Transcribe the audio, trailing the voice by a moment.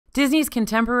Disney's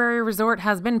contemporary resort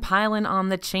has been piling on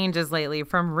the changes lately,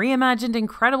 from reimagined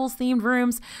Incredibles-themed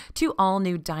rooms to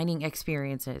all-new dining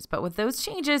experiences. But with those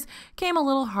changes came a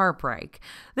little heartbreak.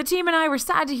 The team and I were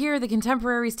sad to hear the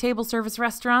Contemporary's table service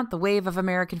restaurant, the Wave of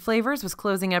American Flavors, was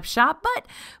closing up shop, but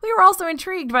we were also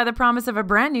intrigued by the promise of a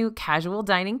brand new casual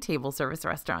dining table service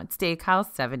restaurant,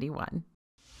 Steakhouse 71.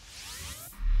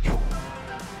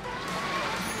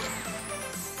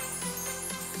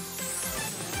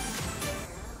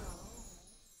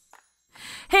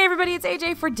 Hey everybody, it's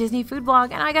AJ for Disney Food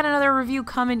Blog, and I got another review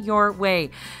coming your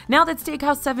way. Now that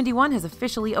Steakhouse 71 has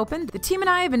officially opened, the team and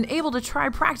I have been able to try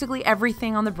practically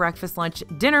everything on the breakfast, lunch,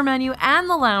 dinner menu, and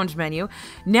the lounge menu.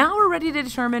 Now we're ready to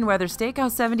determine whether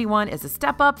Steakhouse 71 is a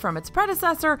step up from its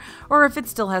predecessor, or if it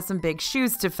still has some big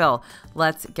shoes to fill.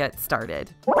 Let's get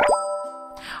started.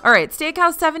 Alright,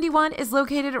 Steakhouse 71 is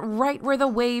located right where the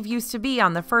Wave used to be,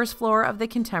 on the first floor of the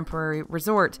Contemporary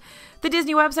Resort. The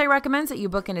Disney website recommends that you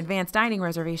book an advanced dining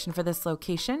reservation for this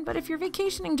location, but if you're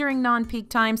vacationing during non-peak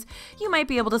times, you might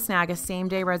be able to snag a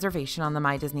same-day reservation on the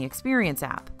My Disney Experience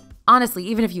app. Honestly,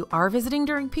 even if you are visiting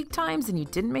during peak times and you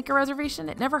didn't make a reservation,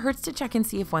 it never hurts to check and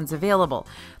see if one's available.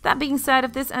 That being said,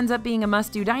 if this ends up being a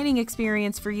must-do dining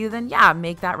experience for you, then yeah,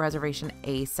 make that reservation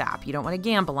ASAP. You don't want to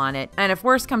gamble on it. And if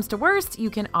worst comes to worst,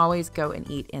 you can always go and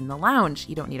eat in the lounge.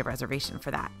 You don't need a reservation for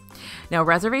that. Now,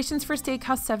 reservations for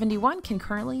Steakhouse 71 can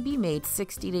currently be made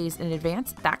 60 days in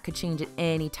advance. That could change at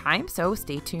any time, so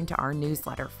stay tuned to our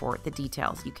newsletter for the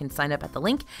details. You can sign up at the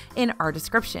link in our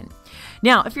description.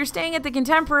 Now, if you're staying at the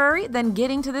Contemporary, then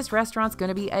getting to this restaurant's going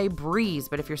to be a breeze.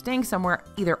 But if you're staying somewhere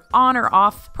either on or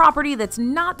off property that's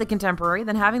not the Contemporary,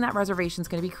 then having that reservation is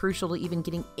going to be crucial to even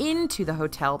getting into the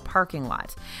hotel parking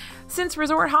lot. Since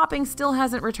resort hopping still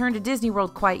hasn't returned to Disney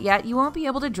World quite yet, you won't be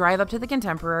able to drive up to the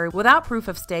Contemporary without proof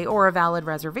of stay or a valid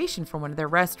reservation for one of their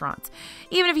restaurants.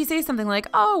 Even if you say something like,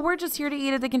 "Oh, we're just here to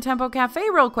eat at the Contempo Cafe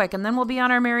real quick and then we'll be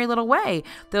on our merry little way,"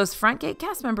 those front gate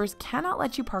cast members cannot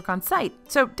let you park on site,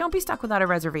 so don't be stuck without a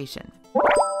reservation.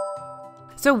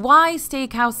 So why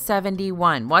Steakhouse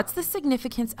 71? What's the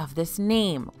significance of this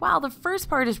name? Well, the first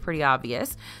part is pretty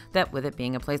obvious, that with it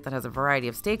being a place that has a variety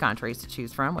of steak entrees to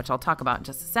choose from, which I'll talk about in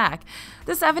just a sec,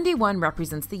 the 71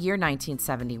 represents the year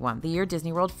 1971, the year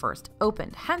Disney World first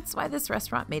opened, hence why this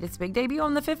restaurant made its big debut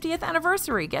on the 50th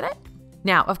anniversary, get it?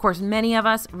 Now, of course, many of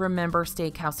us remember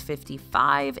Steakhouse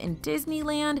 55 in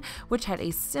Disneyland, which had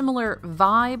a similar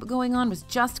vibe going on, was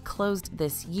just closed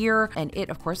this year, and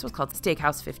it, of course, was called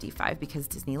Steakhouse 55 because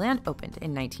Disneyland opened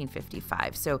in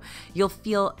 1955. So you'll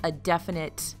feel a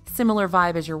definite similar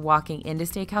vibe as you're walking into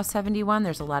Steakhouse 71.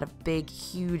 There's a lot of big,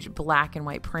 huge black and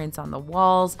white prints on the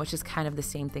walls, which is kind of the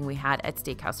same thing we had at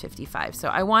Steakhouse 55. So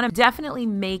I want to definitely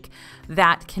make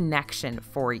that connection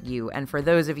for you, and for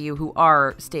those of you who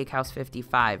are Steakhouse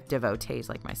 55 devotees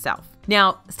like myself.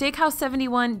 Now, Steakhouse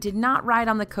 71 did not ride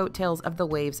on the coattails of the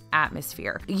Wave's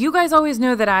atmosphere. You guys always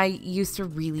know that I used to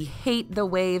really hate the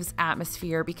Wave's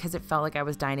atmosphere because it felt like I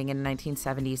was dining in a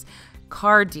 1970s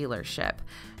car dealership.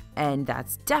 And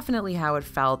that's definitely how it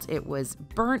felt. It was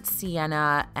burnt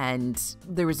sienna and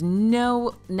there was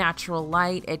no natural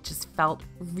light. It just felt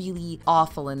really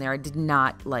awful in there. I did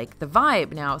not like the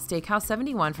vibe. Now, Steakhouse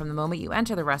 71, from the moment you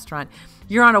enter the restaurant,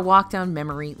 you're on a walk down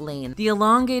memory lane. The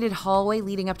elongated hallway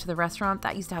leading up to the restaurant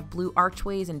that used to have blue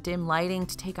archways and dim lighting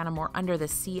to take on a more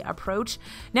under-the-sea approach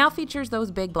now features those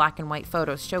big black and white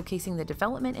photos showcasing the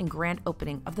development and grand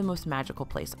opening of the most magical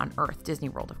place on Earth, Disney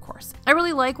World, of course. I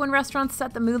really like when restaurants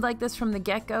set the mood like this from the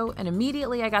get-go, and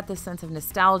immediately I got this sense of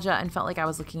nostalgia and felt like I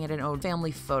was looking at an old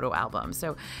family photo album.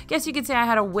 So I guess you could say I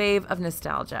had a wave of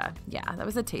nostalgia. Yeah, that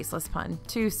was a tasteless pun.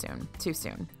 Too soon. Too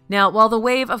soon. Now, while the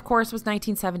Wave, of course, was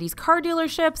 1970s car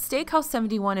dealership, Steakhouse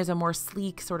 71 is a more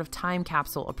sleek sort of time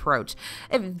capsule approach.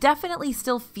 It definitely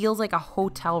still feels like a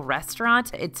hotel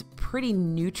restaurant. It's pretty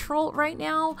neutral right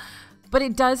now, but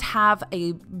it does have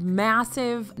a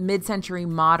massive mid-century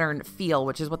modern feel,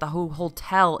 which is what the whole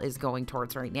hotel is going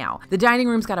towards right now. The dining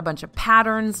room's got a bunch of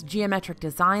patterns, geometric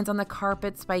designs on the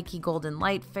carpet, spiky golden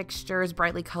light fixtures,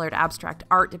 brightly colored abstract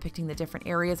art depicting the different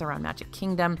areas around Magic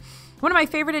Kingdom. One of my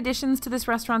favorite additions to this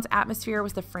restaurant's atmosphere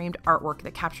was the framed artwork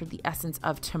that captured the essence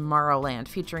of Tomorrowland,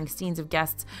 featuring scenes of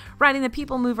guests riding the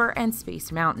People Mover and Space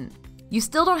Mountain. You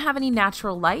still don't have any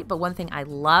natural light, but one thing I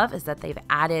love is that they've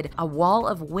added a wall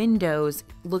of windows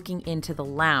looking into the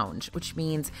lounge, which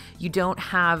means you don't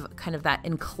have kind of that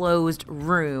enclosed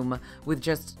room with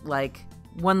just like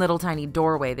one little tiny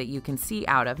doorway that you can see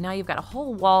out of. Now you've got a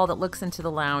whole wall that looks into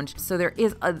the lounge, so there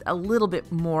is a little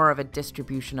bit more of a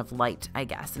distribution of light, I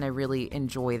guess, and I really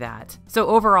enjoy that. So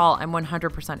overall, I'm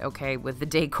 100% okay with the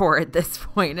decor at this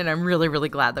point, and I'm really, really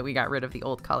glad that we got rid of the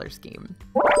old color scheme.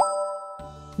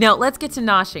 Now, let's get to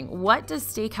noshing. What does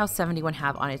Steakhouse 71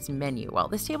 have on its menu? Well,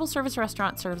 this table service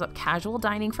restaurant serves up casual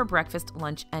dining for breakfast,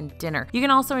 lunch, and dinner. You can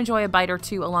also enjoy a bite or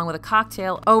two along with a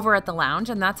cocktail over at the lounge,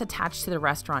 and that's attached to the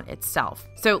restaurant itself.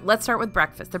 So let's start with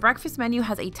breakfast. The breakfast menu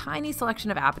has a tiny selection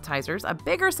of appetizers, a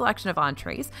bigger selection of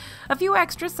entrees, a few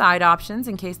extra side options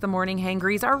in case the morning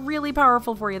hangries are really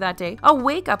powerful for you that day, a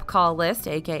wake-up call list,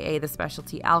 aka the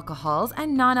specialty alcohols,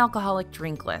 and non-alcoholic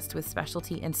drink list with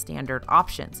specialty and standard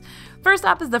options. First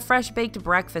up is the fresh baked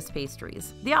breakfast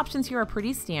pastries. The options here are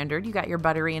pretty standard. You got your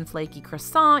buttery and flaky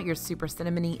croissant, your super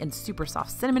cinnamony and super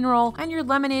soft cinnamon roll, and your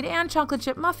lemonade and chocolate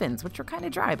chip muffins, which were kind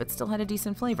of dry but still had a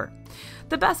decent flavor.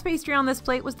 The best pastry on this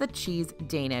plate was the cheese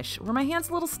Danish. Were my hands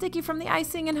a little sticky from the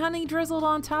icing and honey drizzled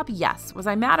on top? Yes. Was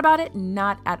I mad about it?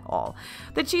 Not at all.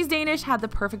 The cheese Danish had the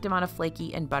perfect amount of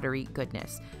flaky and buttery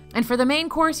goodness. And for the main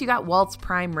course, you got Walt's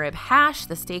prime rib hash,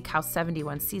 the Steakhouse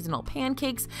 71 seasonal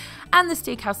pancakes, and the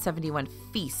Steakhouse 71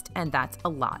 feast, and that's a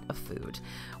lot of food.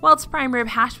 Walt's prime rib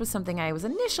hash was something I was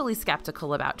initially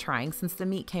skeptical about trying since the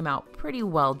meat came out pretty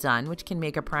well done, which can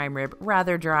make a prime rib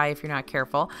rather dry if you're not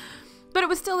careful. But it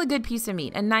was still a good piece of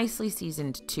meat and nicely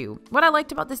seasoned too. What I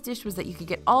liked about this dish was that you could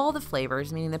get all the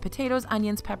flavors, meaning the potatoes,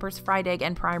 onions, peppers, fried egg,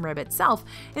 and prime rib itself,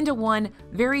 into one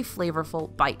very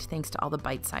flavorful bite thanks to all the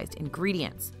bite-sized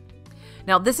ingredients.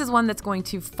 Now, this is one that's going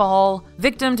to fall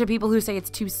victim to people who say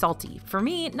it's too salty. For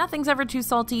me, nothing's ever too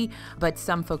salty, but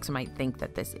some folks might think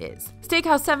that this is.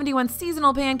 Steakhouse 71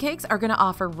 seasonal pancakes are going to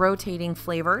offer rotating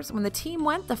flavors. When the team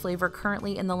went, the flavor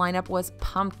currently in the lineup was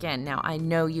pumpkin. Now, I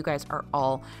know you guys are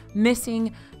all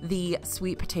missing the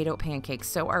sweet potato pancakes.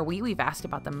 So are we. We've asked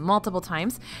about them multiple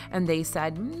times, and they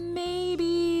said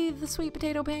maybe the sweet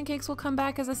potato pancakes will come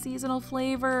back as a seasonal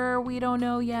flavor. We don't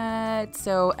know yet.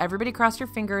 So everybody cross your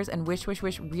fingers and wish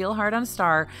real hard on a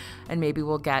star, and maybe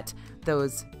we'll get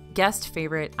those guest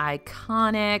favorite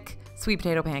iconic sweet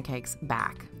potato pancakes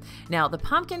back. Now, the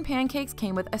pumpkin pancakes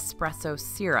came with espresso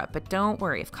syrup, but don't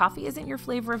worry, if coffee isn't your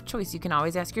flavor of choice, you can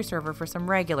always ask your server for some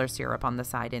regular syrup on the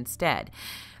side instead.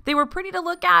 They were pretty to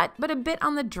look at, but a bit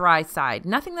on the dry side.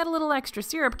 Nothing that a little extra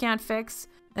syrup can't fix.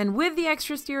 And with the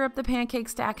extra syrup, the pancake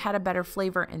stack had a better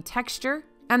flavor and texture.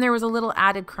 And there was a little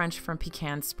added crunch from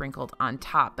pecans sprinkled on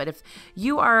top. But if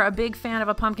you are a big fan of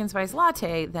a pumpkin spice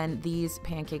latte, then these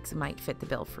pancakes might fit the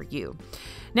bill for you.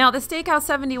 Now, the Steakhouse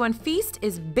 71 feast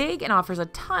is big and offers a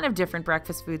ton of different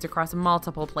breakfast foods across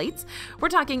multiple plates. We're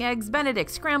talking eggs Benedict,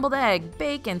 scrambled egg,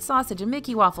 bacon, sausage, a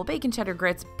Mickey waffle, bacon cheddar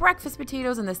grits, breakfast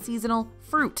potatoes, and the seasonal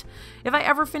fruit. If I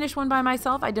ever finish one by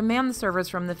myself, I demand the servers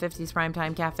from the 50s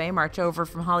Primetime Cafe march over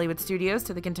from Hollywood Studios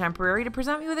to the Contemporary to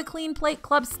present me with a Clean Plate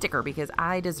Club sticker because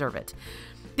I deserve it.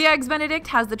 The Eggs Benedict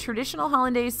has the traditional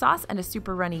hollandaise sauce and a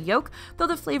super runny yolk. Though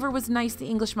the flavor was nice, the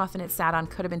English muffin it sat on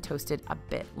could have been toasted a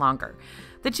bit longer.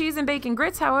 The cheese and bacon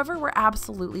grits, however, were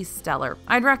absolutely stellar.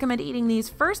 I'd recommend eating these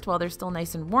first while they're still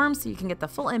nice and warm so you can get the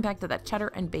full impact of that cheddar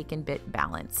and bacon bit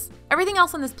balance. Everything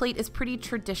else on this plate is pretty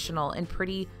traditional and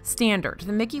pretty standard.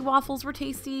 The Mickey waffles were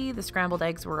tasty, the scrambled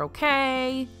eggs were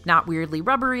okay, not weirdly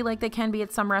rubbery like they can be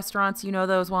at some restaurants, you know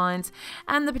those ones,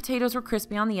 and the potatoes were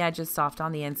crispy on the edges, soft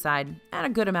on the inside, and a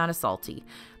good amount of salty.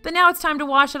 But now it's time to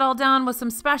wash it all down with some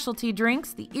specialty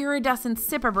drinks. The Iridescent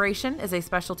Sipabration is a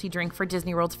specialty drink for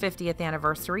Disney World's 50th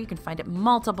anniversary. You can find it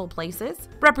multiple places,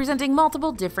 representing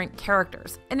multiple different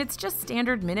characters. And it's just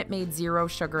standard Minute Maid zero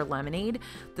sugar lemonade.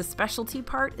 The specialty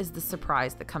part is the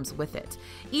surprise that comes with it.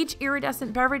 Each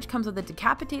iridescent beverage comes with a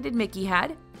decapitated Mickey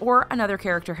head, or another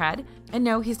character head. And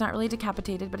no, he's not really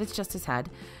decapitated, but it's just his head.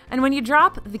 And when you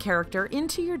drop the character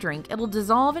into your drink, it'll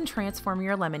dissolve and transform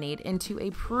your lemonade into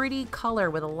a pretty color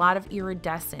with a lot of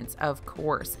iridescence, of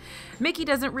course. Mickey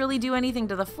doesn't really do anything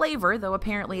to the flavor, though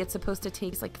apparently it's supposed to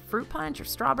taste like fruit punch or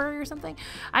strawberry or something.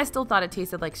 I still thought it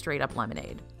tasted like straight up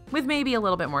lemonade, with maybe a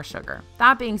little bit more sugar.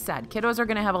 That being said, kiddos are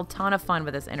going to have a ton of fun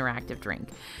with this interactive drink.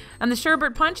 And the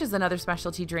Sherbet Punch is another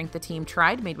specialty drink the team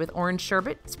tried, made with orange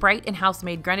sherbet, Sprite, and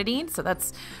house-made grenadine, so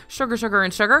that's sugar, sugar,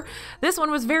 and sugar. This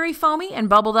one was very foamy and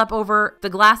bubbled up over the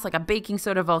glass like a baking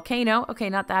soda volcano. Okay,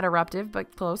 not that eruptive,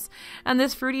 but close. And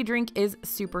this fruity drink is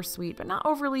super sweet, but not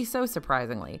overly so,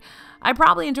 surprisingly. I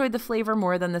probably enjoyed the flavor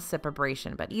more than the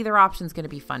Sipabration, but either option's going to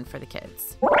be fun for the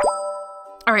kids.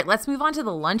 All right, let's move on to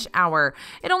the lunch hour.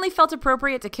 It only felt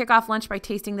appropriate to kick off lunch by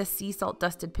tasting the sea salt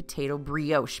dusted potato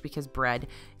brioche because bread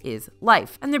is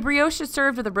life. And the brioche is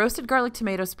served with a roasted garlic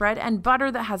tomato spread and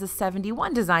butter that has a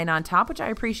 71 design on top, which I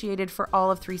appreciated for all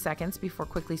of 3 seconds before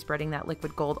quickly spreading that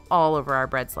liquid gold all over our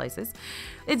bread slices.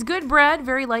 It's good bread,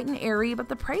 very light and airy, but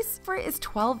the price for it is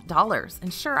 $12.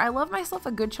 And sure, I love myself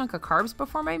a good chunk of carbs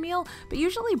before my meal, but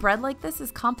usually bread like this is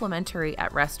complimentary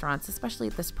at restaurants, especially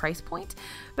at this price point.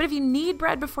 But if you need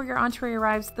bread before your entree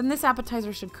arrives, then this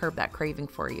appetizer should curb that craving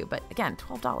for you. But again,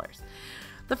 $12.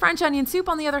 The French onion soup,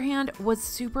 on the other hand, was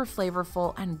super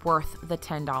flavorful and worth the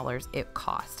 $10 it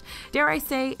cost. Dare I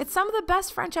say, it's some of the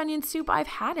best French onion soup I've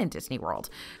had in Disney World.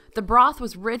 The broth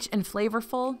was rich and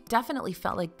flavorful. Definitely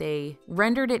felt like they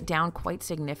rendered it down quite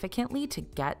significantly to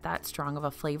get that strong of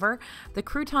a flavor. The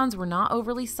croutons were not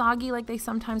overly soggy like they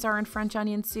sometimes are in French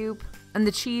onion soup. And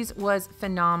the cheese was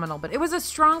phenomenal, but it was a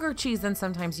stronger cheese than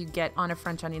sometimes you get on a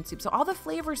French onion soup. So all the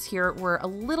flavors here were a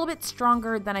little bit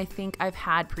stronger than I think I've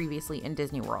had previously in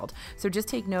Disney World. So just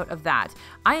take note of that.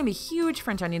 I am a huge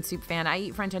French onion soup fan. I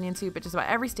eat French onion soup at just about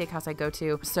every steakhouse I go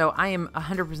to. So I am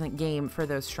 100% game for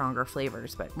those stronger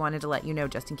flavors, but wanted to let you know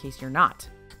just in case you're not.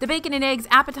 The bacon and eggs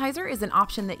appetizer is an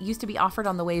option that used to be offered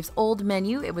on the Wave's old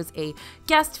menu. It was a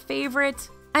guest favorite,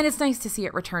 and it's nice to see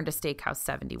it return to Steakhouse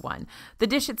 71. The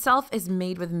dish itself is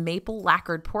made with maple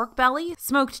lacquered pork belly,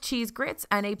 smoked cheese grits,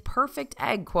 and a perfect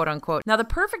egg, quote unquote. Now, the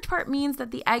perfect part means that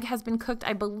the egg has been cooked,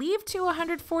 I believe, to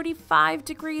 145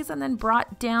 degrees and then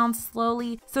brought down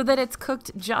slowly so that it's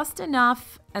cooked just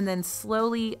enough and then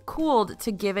slowly cooled to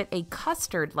give it a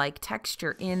custard-like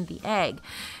texture in the egg.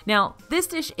 Now, this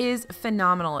dish is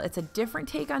phenomenal. It's a different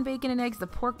take on bacon and eggs. The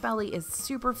pork belly is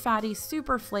super fatty,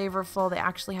 super flavorful. They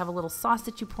actually have a little sauce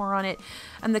that you pour on it,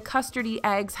 and the custardy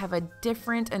eggs have a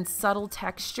different and subtle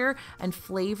texture and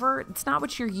flavor. It's not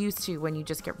what you're used to when you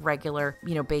just get regular,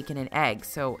 bacon and eggs,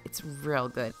 so it's real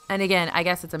good. And again, I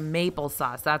guess it's a maple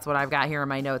sauce. That's what I've got here in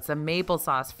my notes. The maple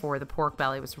sauce for the pork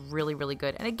belly was really, really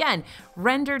good. And again,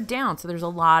 rendered down, so there's a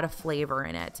lot of flavor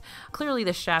in it. Clearly,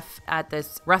 the chef at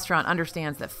this restaurant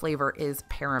understands that flavor is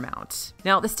paramount.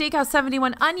 Now, the Steakhouse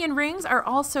 71 onion rings are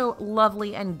also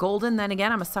lovely and golden. Then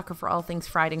again, I'm a sucker for all things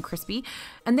fried and crispy,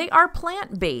 and they are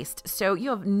plant-based, so you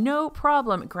have no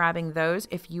problem grabbing those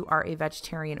if you are a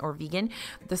vegetarian or vegan.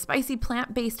 The spicy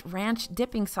plant-based ranch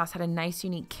dipping sauce had a nice,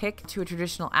 unique kick to a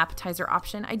traditional appetizer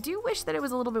option. I do wish that it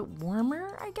was a little bit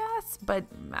warmer, I guess, but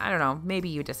I don't know, maybe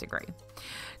you disagree.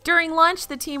 During lunch,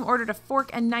 the team ordered a fork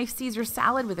and knife Caesar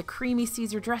salad with a creamy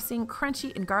Caesar dressing,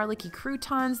 crunchy and garlicky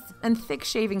croutons, and thick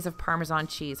shavings of Parmesan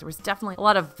cheese. There was definitely a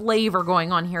lot of flavor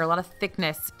going on here, a lot of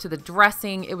thickness to the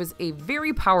dressing. It was a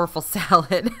very powerful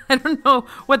salad. I don't know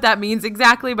what that means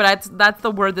exactly, but that's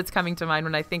the word that's coming to mind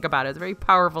when I think about it. It's a very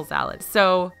powerful salad.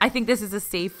 So I think this is a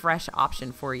safe, fresh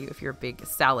option for you if you're a big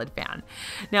salad fan.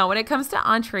 Now, when it comes to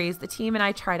entrees, the team and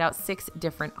I tried out 6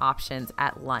 different options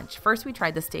at lunch. First, we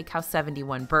tried the Steakhouse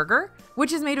 71 burger,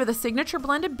 which is made with a signature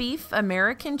blend of beef,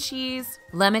 American cheese,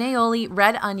 lemon aioli,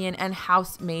 red onion, and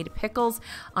house-made pickles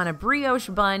on a brioche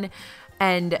bun.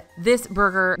 And this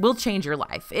burger will change your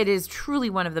life. It is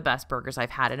truly one of the best burgers I've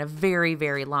had in a very,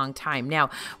 very long time. Now,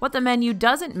 what the menu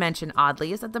doesn't mention,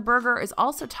 oddly, is that the burger is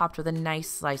also topped with a nice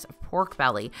slice of pork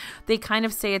belly. They kind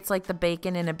of say it's like the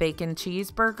bacon in a bacon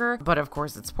cheeseburger, but of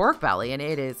course it's pork belly, and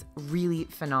it is really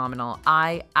phenomenal.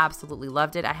 I absolutely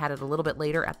loved it. I had it a little bit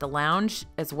later at the lounge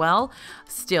as well.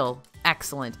 Still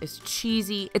excellent. It's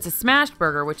cheesy. It's a smashed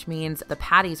burger, which means the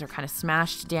patties are kind of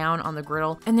smashed down on the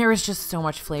griddle, and there is just so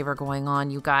much flavor going on,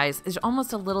 you guys. There's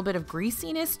almost a little bit of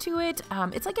greasiness to it.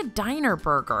 It's like a diner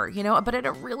burger, but at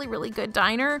a really, really good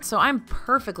diner. So I'm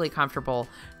perfectly comfortable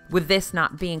with this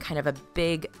not being kind of a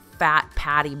big fat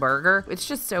patty burger. It's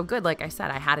just so good. Like I said,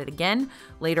 I had it again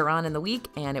later on in the week,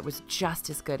 and it was just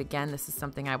as good again. This is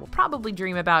something I will probably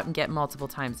dream about and get multiple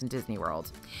times in Disney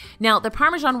World. Now, the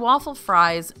Parmesan waffle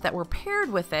fries that were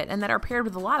paired with it, and that are paired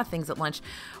with a lot of things at lunch,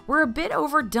 were a bit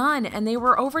overdone, and they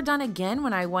were overdone again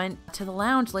when I went to the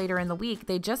lounge later in the week.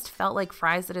 They just felt like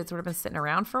fries that had sort of been sitting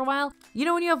around for a while.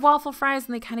 When you have waffle fries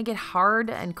and they kind of get hard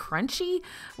and crunchy,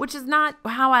 which is not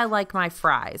how I like my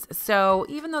fries. So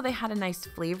even though they had a nice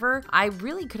flavor, I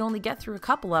really could only get through a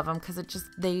couple of them because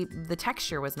the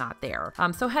texture was not there.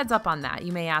 So heads up on that.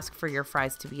 You may ask for your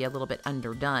fries to be a little bit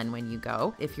underdone when you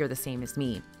go, if you're the same as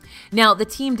me. Now, the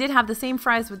team did have the same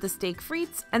fries with the steak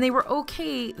frites, and they were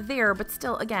okay there, but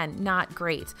still, again, not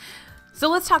great. So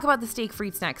let's talk about the steak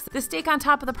frites next. The steak on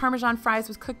top of the Parmesan fries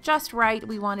was cooked just right.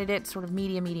 We wanted it sort of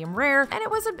medium rare, and it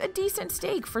was a decent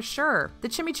steak for sure. The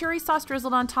chimichurri sauce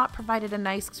drizzled on top provided a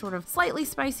nice sort of slightly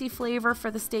spicy flavor for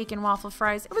the steak and waffle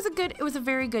fries. It was a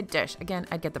very good dish. Again,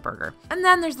 I'd get the burger. And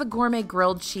then there's the gourmet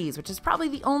grilled cheese, which is probably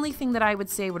the only thing that I would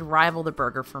say would rival the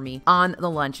burger for me on the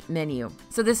lunch menu.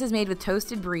 So this is made with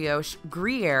toasted brioche,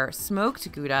 Gruyere,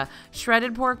 smoked Gouda,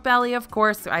 shredded pork belly, of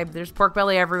course. There's pork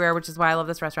belly everywhere, which is why I love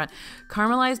this restaurant.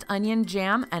 Caramelized onion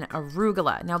jam and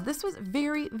arugula. Now this was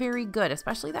very, very good,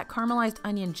 especially that caramelized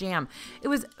onion jam. It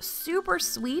was super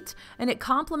sweet and it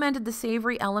complemented the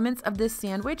savory elements of this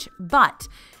sandwich, but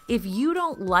if you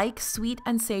don't like sweet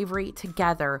and savory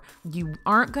together, you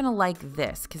aren't going to like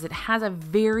this because it has a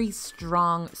very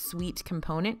strong sweet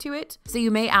component to it. So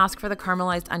you may ask for the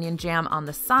caramelized onion jam on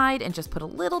the side and just put a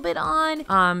little bit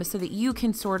on so that you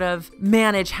can sort of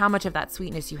manage how much of that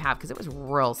sweetness you have, because it was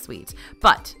real sweet.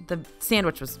 But the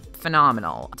sandwich was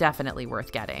phenomenal, definitely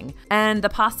worth getting. And the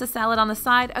pasta salad on the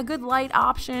side, a good light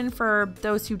option for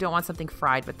those who don't want something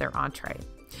fried with their entree.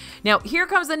 Now, here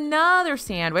comes another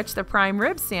sandwich, the prime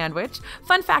rib sandwich.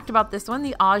 Fun fact about this one,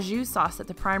 the au jus sauce that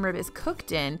the prime rib is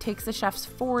cooked in takes the chefs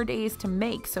 4 days to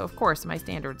make, so of course my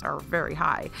standards are very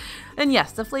high. And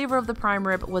yes, the flavor of the prime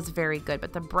rib was very good,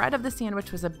 but the bread of the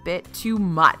sandwich was a bit too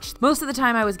much. Most of the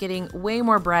time I was getting way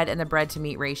more bread in the bread to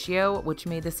meat ratio, which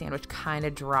made the sandwich kind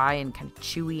of dry and kind of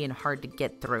chewy and hard to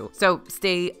get through. So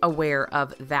stay aware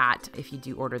of that if you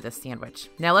do order this sandwich.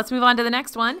 Now let's move on to the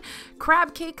next one,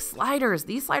 crab cake sliders.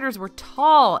 These sliders were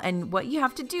tall, and what you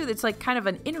have to do, it's like kind of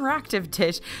an interactive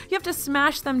dish. You have to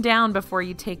smash them down before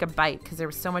you take a bite because there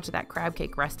was so much of that crab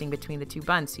cake resting between the two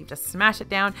buns. So you have to smash it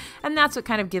down, and that's what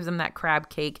kind of gives them that crab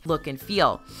cake look and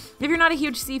feel. If you're not a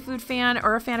huge seafood fan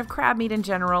or a fan of crab meat in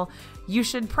general, you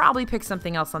should probably pick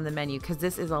something else on the menu because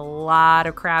this is a lot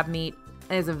of crab meat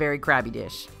and it's a very crabby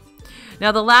dish.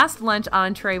 Now, the last lunch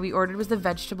entree we ordered was the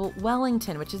vegetable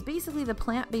Wellington, which is basically the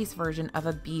plant-based version of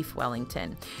a beef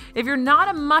Wellington. If you're not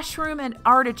a mushroom and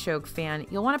artichoke fan,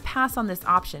 you'll want to pass on this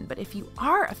option, but if you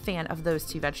are a fan of those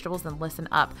two vegetables, then listen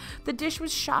up. The dish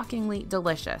was shockingly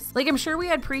delicious. Like, I'm sure we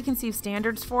had preconceived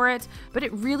standards for it, but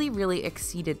it really, really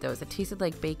exceeded those. It tasted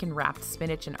like bacon-wrapped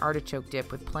spinach and artichoke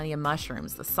dip with plenty of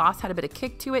mushrooms. The sauce had a bit of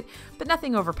kick to it, but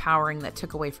nothing overpowering that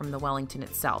took away from the Wellington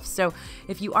itself. So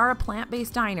if you are a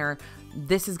plant-based diner,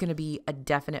 this is going to be a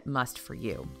definite must for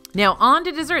you. Now, on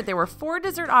to dessert. There were 4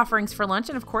 dessert offerings for lunch,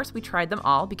 and of course, we tried them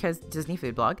all because Disney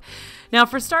Food Blog. Now,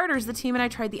 for starters, the team and I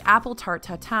tried the apple tart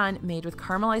tatin made with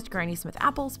caramelized Granny Smith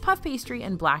apples, puff pastry,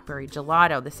 and blackberry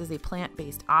gelato. This is a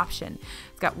plant-based option.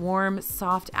 It's got warm,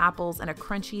 soft apples and a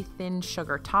crunchy, thin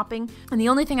sugar topping. And the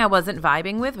only thing I wasn't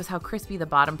vibing with was how crispy the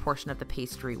bottom portion of the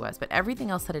pastry was, but everything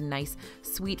else had a nice,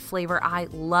 sweet flavor. I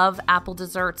love apple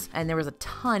desserts, and there was a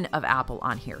ton of apple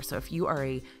on here. So if you are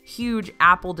a huge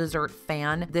apple dessert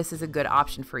fan, this is a good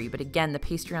option for you. But again, the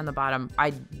pastry on the bottom,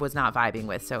 I was not vibing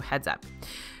with, so heads up.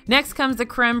 Next comes the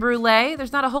creme brulee.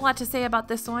 There's not a whole lot to say about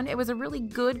this one. It was a really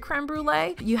good creme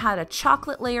brulee. You had a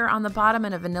chocolate layer on the bottom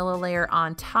and a vanilla layer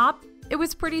on top. It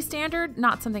was pretty standard,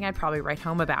 not something I'd probably write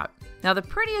home about. Now, the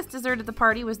prettiest dessert at the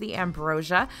party was the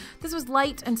ambrosia. This was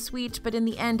light and sweet, but in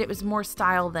the end, it was more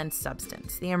style than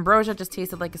substance. The ambrosia just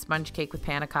tasted like a sponge cake with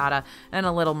panna cotta and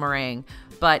a little meringue.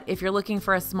 But if you're looking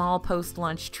for a small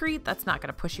post-lunch treat that's not going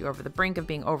to push you over the brink of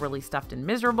being overly stuffed and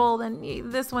miserable,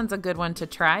 then this one's a good one to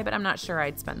try, but I'm not sure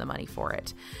I'd spend the money for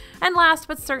it. And last,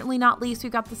 but certainly not least,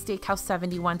 we've got the Steakhouse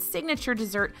 71 signature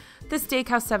dessert, the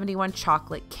Steakhouse 71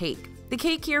 chocolate cake. The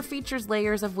cake here features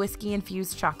layers of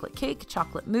whiskey-infused chocolate cake,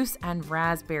 chocolate mousse, and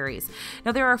raspberries.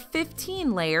 Now, there are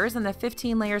 15 layers, and the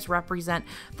 15 layers represent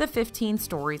the 15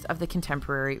 stories of the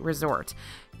contemporary resort.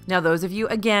 Now, those of you,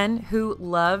 again, who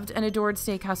loved and adored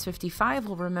Steakhouse 55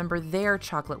 will remember their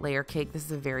chocolate layer cake. This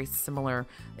is a very similar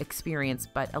experience,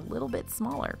 but a little bit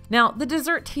smaller. Now, the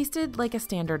dessert tasted like a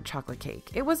standard chocolate cake.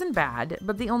 It wasn't bad,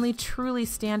 but the only truly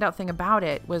standout thing about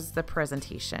it was the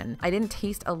presentation. I didn't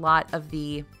taste a lot of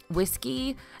the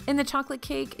whiskey in the chocolate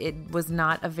cake. It was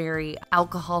not a very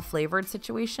alcohol flavored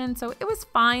situation, so it was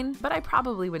fine, but I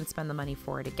probably wouldn't spend the money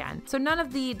for it again. So none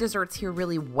of the desserts here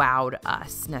really wowed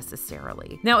us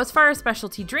necessarily. Now, as far as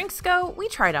specialty drinks go, we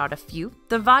tried out a few.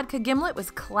 The vodka gimlet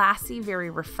was classy, very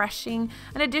refreshing.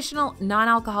 An additional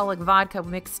non-alcoholic vodka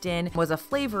mixed in was a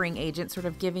flavoring agent, sort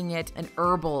of giving it an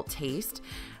herbal taste.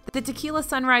 The tequila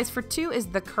sunrise for 2 is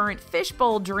the current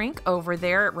fishbowl drink over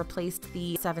there. It replaced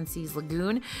the Seven Seas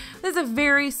Lagoon. This is a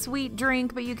very sweet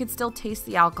drink, but you can still taste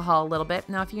the alcohol a little bit.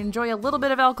 Now, if you enjoy a little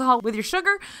bit of alcohol with your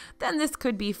sugar, then this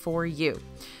could be for you.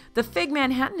 The Fig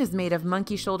Manhattan is made of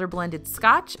monkey shoulder blended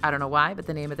scotch. I don't know why, but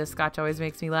the name of this scotch always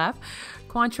makes me laugh.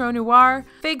 Cointreau Noir,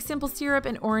 fig simple syrup,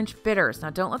 and orange bitters.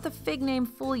 Now don't let the fig name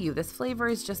fool you. This flavor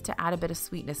is just to add a bit of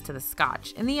sweetness to the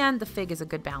scotch. In the end, the fig is a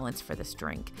good balance for this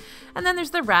drink. And then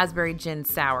there's the raspberry gin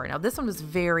sour. Now this one was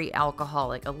very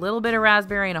alcoholic, a little bit of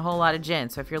raspberry and a whole lot of gin.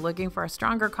 So if you're looking for a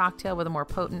stronger cocktail with a more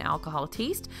potent alcohol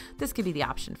taste, this could be the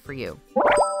option for you.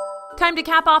 Time to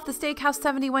cap off the Steakhouse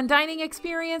 71 dining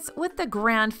experience with the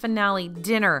grand finale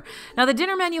dinner. Now, the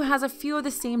dinner menu has a few of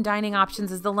the same dining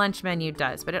options as the lunch menu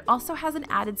does, but it also has an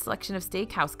added selection of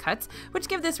steakhouse cuts, which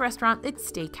give this restaurant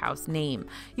its steakhouse name.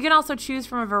 You can also choose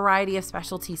from a variety of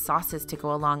specialty sauces to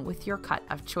go along with your cut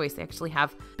of choice. They actually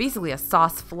have basically a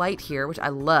sauce flight here, which I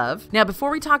love. Now, before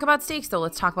we talk about steaks, though,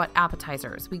 let's talk about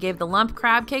appetizers. We gave the lump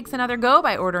crab cakes another go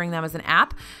by ordering them as an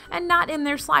app and not in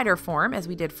their slider form as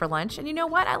we did for lunch. And you know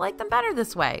what? I like them better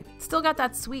this way. Still got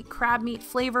that sweet crab meat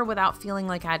flavor without feeling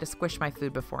like I had to squish my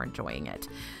food before enjoying it.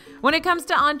 When it comes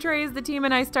to entrees, the team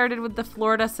and I started with the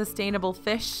Florida sustainable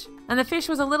fish. And the fish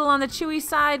was a little on the chewy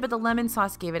side, but the lemon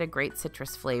sauce gave it a great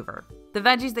citrus flavor. The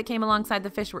veggies that came alongside the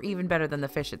fish were even better than the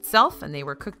fish itself, and they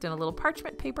were cooked in a little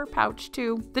parchment paper pouch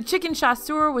too. The chicken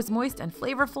chasseur was moist and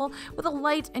flavorful with a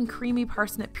light and creamy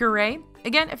parsnip puree.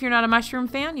 Again, if you're not a mushroom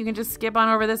fan, you can just skip on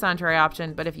over this entree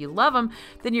option, but if you love them,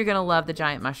 then you're gonna love the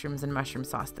giant mushrooms and mushroom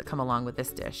sauce that come along with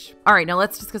this dish. All right, now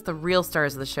let's discuss the real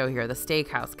stars of the show here, the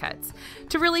steakhouse cuts.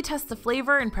 To really test the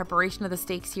flavor and preparation of the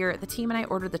steaks here, the team and I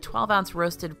ordered the 12-ounce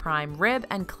roasted prime rib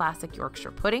and classic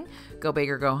Yorkshire pudding. Go big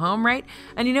or go home, right?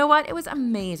 And you know what? It was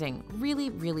amazing.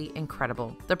 Really, really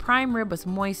incredible. The prime rib was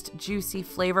moist, juicy,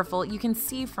 flavorful. You can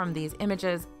see from these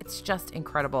images, it's just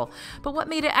incredible. But what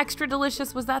made it extra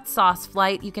delicious was that sauce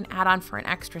flight you can add on for an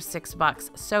extra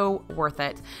 $6. So worth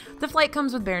it. The flight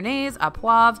comes with béarnaise, a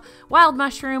poivre, wild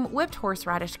mushroom, whipped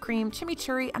horseradish cream,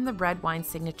 chimichurri, and the red wine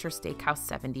signature Steakhouse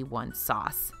 71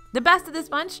 sauce. The best of this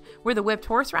bunch were the whipped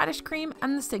horseradish cream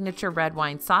and the signature red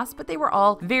wine sauce, but they were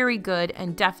all very good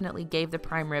and definitely gave the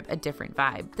prime rib a different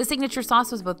vibe. The signature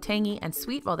sauce was both tangy and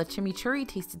sweet, while the chimichurri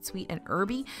tasted sweet and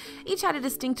herby. Each had a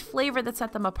distinct flavor that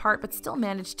set them apart, but still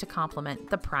managed to complement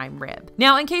the prime rib.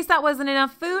 Now, in case that wasn't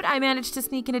enough food, I managed to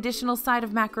sneak an additional side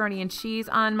of macaroni and cheese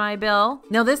on my bill.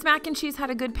 Now, this mac and cheese had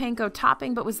a good panko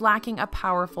topping, but was lacking a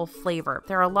powerful flavor.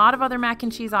 There are a lot of other mac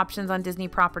and cheese options on Disney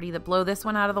property that blow this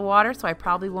one out of the water, so I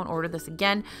probably won't order this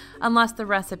again unless the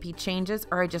recipe changes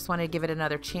or I just want to give it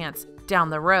another chance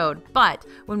down the road. But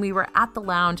when we were at the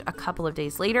lounge a couple of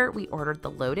days later, we ordered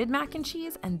the loaded mac and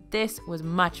cheese, and this was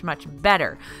much, much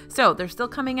better. So they're still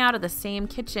coming out of the same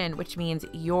kitchen, which means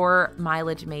your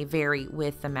mileage may vary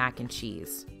with the mac and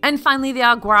cheese. And finally, the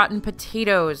au gratin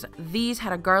potatoes. These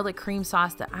had a garlic cream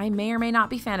sauce that I may or may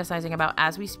not be fantasizing about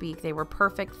as we speak. They were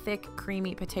perfect, thick,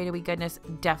 creamy, potatoey goodness.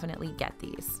 Definitely get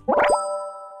these.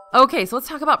 Okay, so let's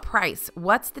talk about price.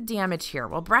 What's the damage here?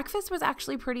 Well, breakfast was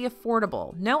actually pretty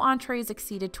affordable. No entrees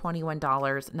exceeded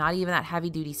 $21, not even that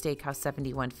heavy-duty Steakhouse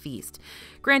 71 feast.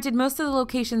 Granted, most of the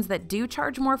locations that do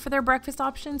charge more for their breakfast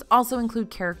options also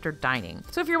include character dining.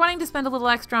 So if you're wanting to spend a little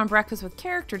extra on breakfast with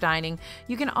character dining,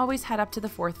 you can always head up to the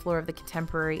 4th floor of the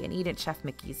Contemporary and eat at Chef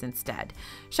Mickey's instead.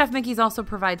 Chef Mickey's also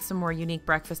provides some more unique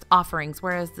breakfast offerings,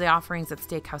 whereas the offerings at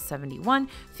Steakhouse 71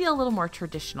 feel a little more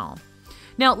traditional.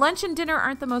 Now, lunch and dinner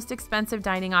aren't the most expensive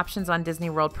dining options on Disney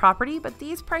World property, but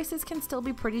these prices can still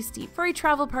be pretty steep for a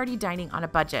travel party dining on a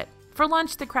budget. For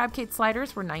lunch, the crab cake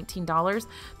sliders were $19,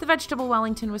 the vegetable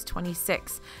Wellington was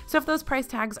 $26. So if those price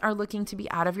tags are looking to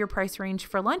be out of your price range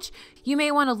for lunch, you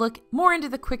may want to look more into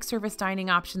the quick service dining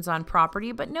options on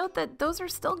property, but note that those are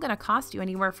still going to cost you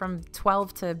anywhere from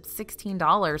 $12 to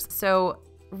 $16. So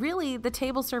really, the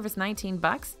table service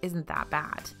 $19 isn't that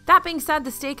bad. That being said,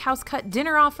 the Steakhouse cut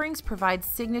dinner offerings provide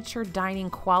signature dining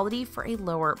quality for a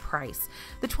lower price.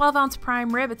 The 12-ounce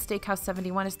prime rib at Steakhouse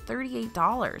 71 is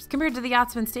 $38, compared to the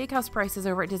Yachtsman Steakhouse prices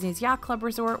over at Disney's Yacht Club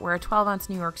Resort, where a 12-ounce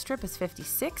New York strip is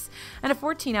 $56 and a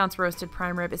 14-ounce roasted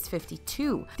prime rib is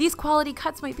 $52. These quality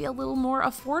cuts might be a little more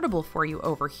affordable for you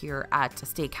over here at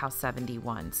Steakhouse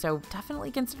 71, so definitely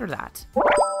consider that.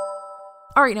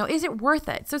 All right, now is it worth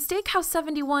it? So Steakhouse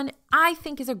 71, I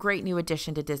think, is a great new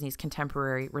addition to Disney's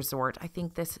Contemporary Resort. I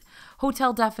think this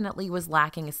hotel definitely was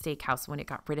lacking a steakhouse when it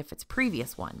got rid of its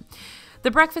previous one.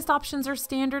 The breakfast options are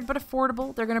standard but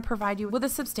affordable. They're going to provide you with a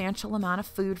substantial amount of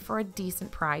food for a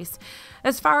decent price.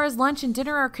 As far as lunch and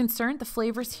dinner are concerned, the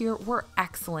flavors here were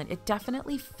excellent. It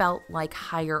definitely felt like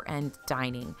higher-end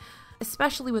dining.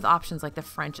 especially with options like the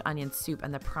French onion soup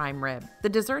and the prime rib. The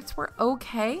desserts were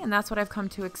okay, and that's what I've come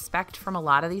to expect from a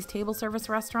lot of these table service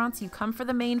restaurants. You come for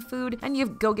the main food and you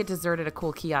go get dessert at a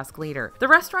cool kiosk later. The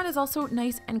restaurant is also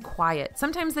nice and quiet.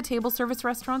 Sometimes the table service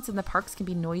restaurants in the parks can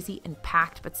be noisy and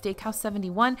packed, but Steakhouse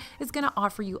 71 is going to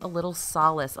offer you a little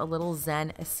solace, a little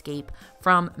zen escape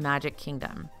from Magic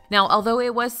Kingdom. Now, although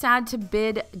it was sad to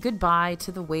bid goodbye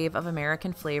to the wave of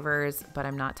American flavors, but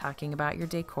I'm not talking about your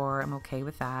decor, I'm okay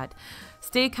with that.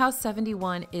 Steakhouse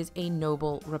 71 is a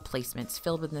noble replacement. It's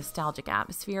filled with nostalgic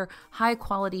atmosphere, high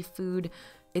quality food.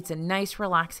 It's a nice,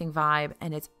 relaxing vibe,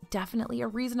 and it's definitely a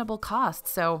reasonable cost.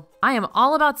 So I am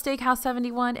all about Steakhouse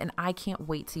 71, and I can't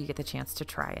wait till you get the chance to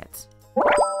try it.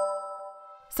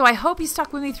 So I hope you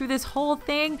stuck with me through this whole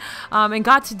thing and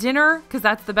got to dinner, because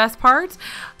that's the best part.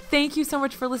 Thank you so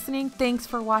much for listening. Thanks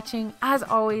for watching. As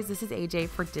always, this is AJ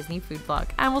for Disney Food Vlog,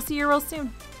 and we'll see you real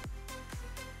soon.